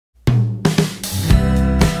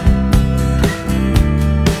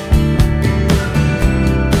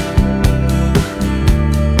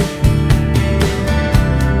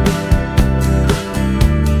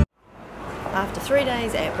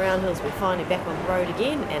we're finally back on the road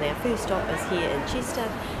again, and our first stop is here in Chester.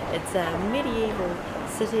 It's a medieval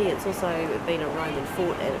city. It's also been a Roman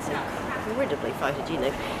fort, and it's incredibly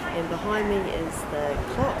photogenic. And behind me is the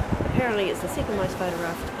clock. Apparently it's the second most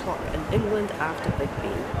photographed clock in England after Big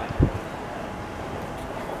Ben.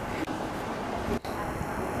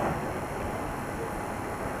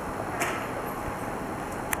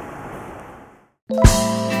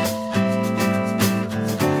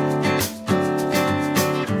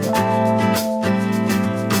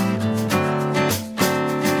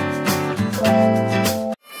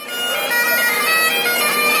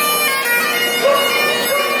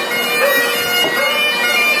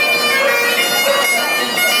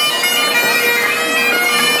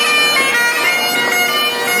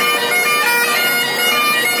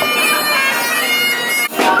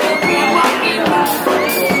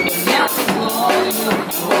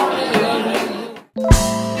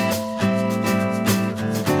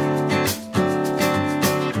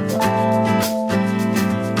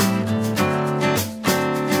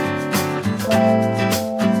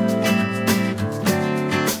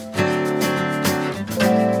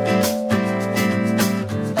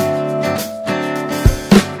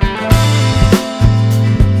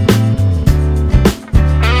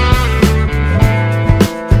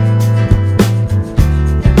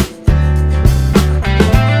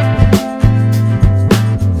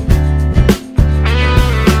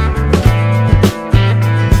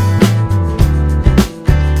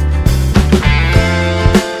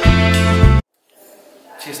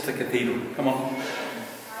 Chester Cathedral, come on.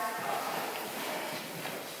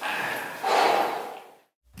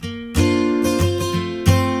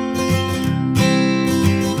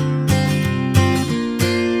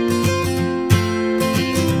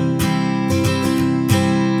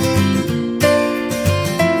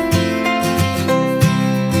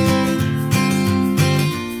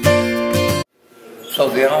 So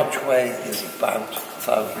the archway is about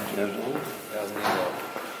 1,000 years old. 1,000 years old.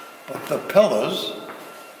 But the pillars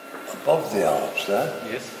above the arch there,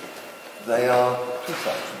 Yes. they are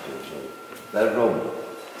 2,000 years old. They're Roman.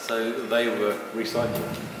 So they were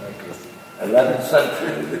recycled, I guess. 11th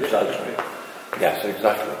century, exactly. Yes,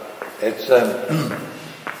 exactly. It's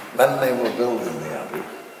when they were building the abbey,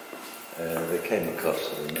 they came across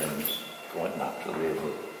the remains quite naturally of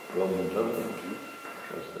the Roman buildings.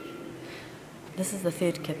 This is the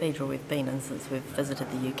third cathedral we've been in since we've visited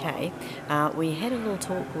the UK. We had a little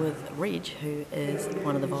talk with Reg, who is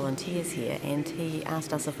one of the volunteers here, and he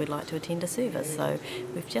asked us if we'd like to attend a service. So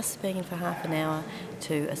we've just been for half an hour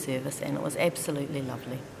to a service, and it was absolutely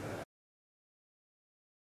lovely.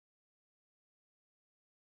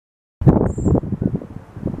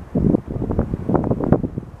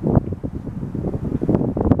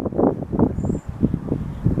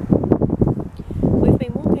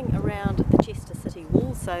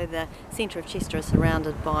 So the centre of Chester is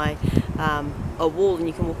surrounded by a wall, and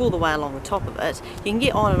you can walk all the way along the top of it. You can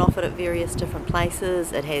get on and off it at various different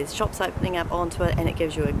places. It has shops opening up onto it, and it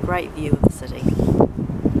gives you a great view of the city.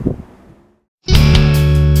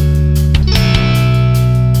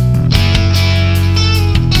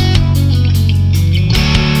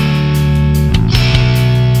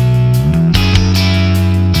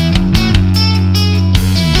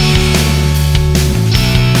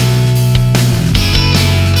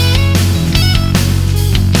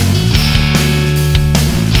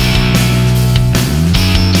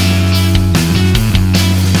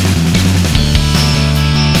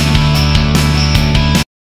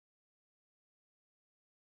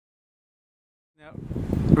 Now,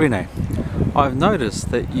 Renee, I've noticed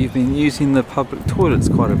that you've been using the public toilets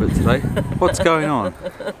quite a bit today. What's going on?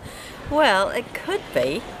 Well, it could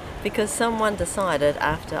be because someone decided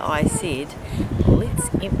after I said, well, let's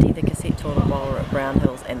empty the cassette toilet while we're at Brown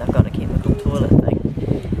Hills and they've got a chemical toilet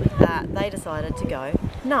thing, they decided to go,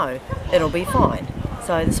 no, it'll be fine.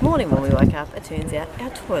 So this morning when we woke up, it turns out our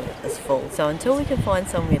toilet is full. So until we can find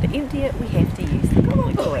somewhere to empty it, we have to use the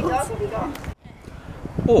public toilets.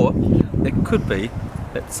 Or it could be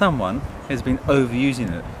that someone has been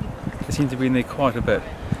overusing it. They seem to be in there quite a bit.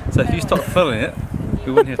 So if you stop filling it,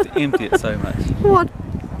 we wouldn't have to empty it so much. What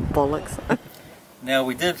bollocks. Now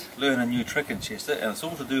we did learn a new trick in Chester, and it's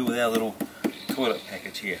all to do with our little toilet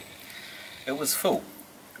package here. It was full.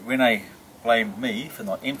 Renee blamed me for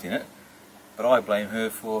not emptying it, but I blame her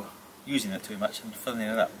for using it too much and filling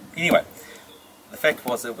it up. Anyway, the fact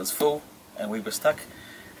was it was full, and we were stuck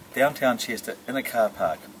downtown Chester in a car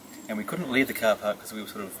park, and we couldn't leave the car park because we were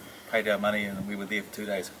sort of paid our money and we were there for 2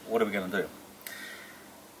 days. What are we going to do?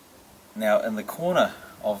 Now in the corner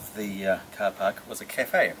of the car park was a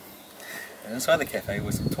cafe, and inside the cafe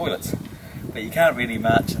were some toilets. But you can't really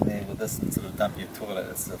march in there with this and sort of dump your toilet.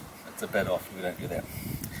 It's a bit off, we don't do that.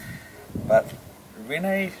 But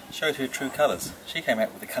Renee showed her true colours. She came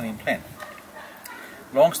out with a cunning plan.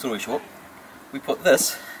 Long story short, we put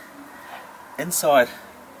this inside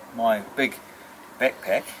my big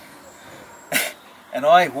backpack and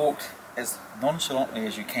I walked as nonchalantly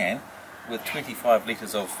as you can with 25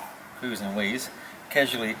 litres of poos and wees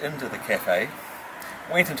casually into the cafe,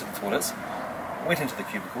 went into the toilets, went into the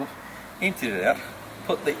cubicle, emptied it out,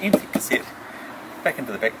 put the empty cassette back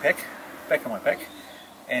into the backpack, back on my back,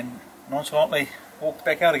 and nonchalantly walked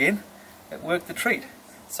back out again. It worked a treat.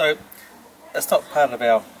 So it's not part of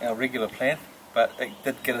our regular plan, but it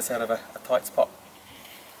did get us out of a tight spot.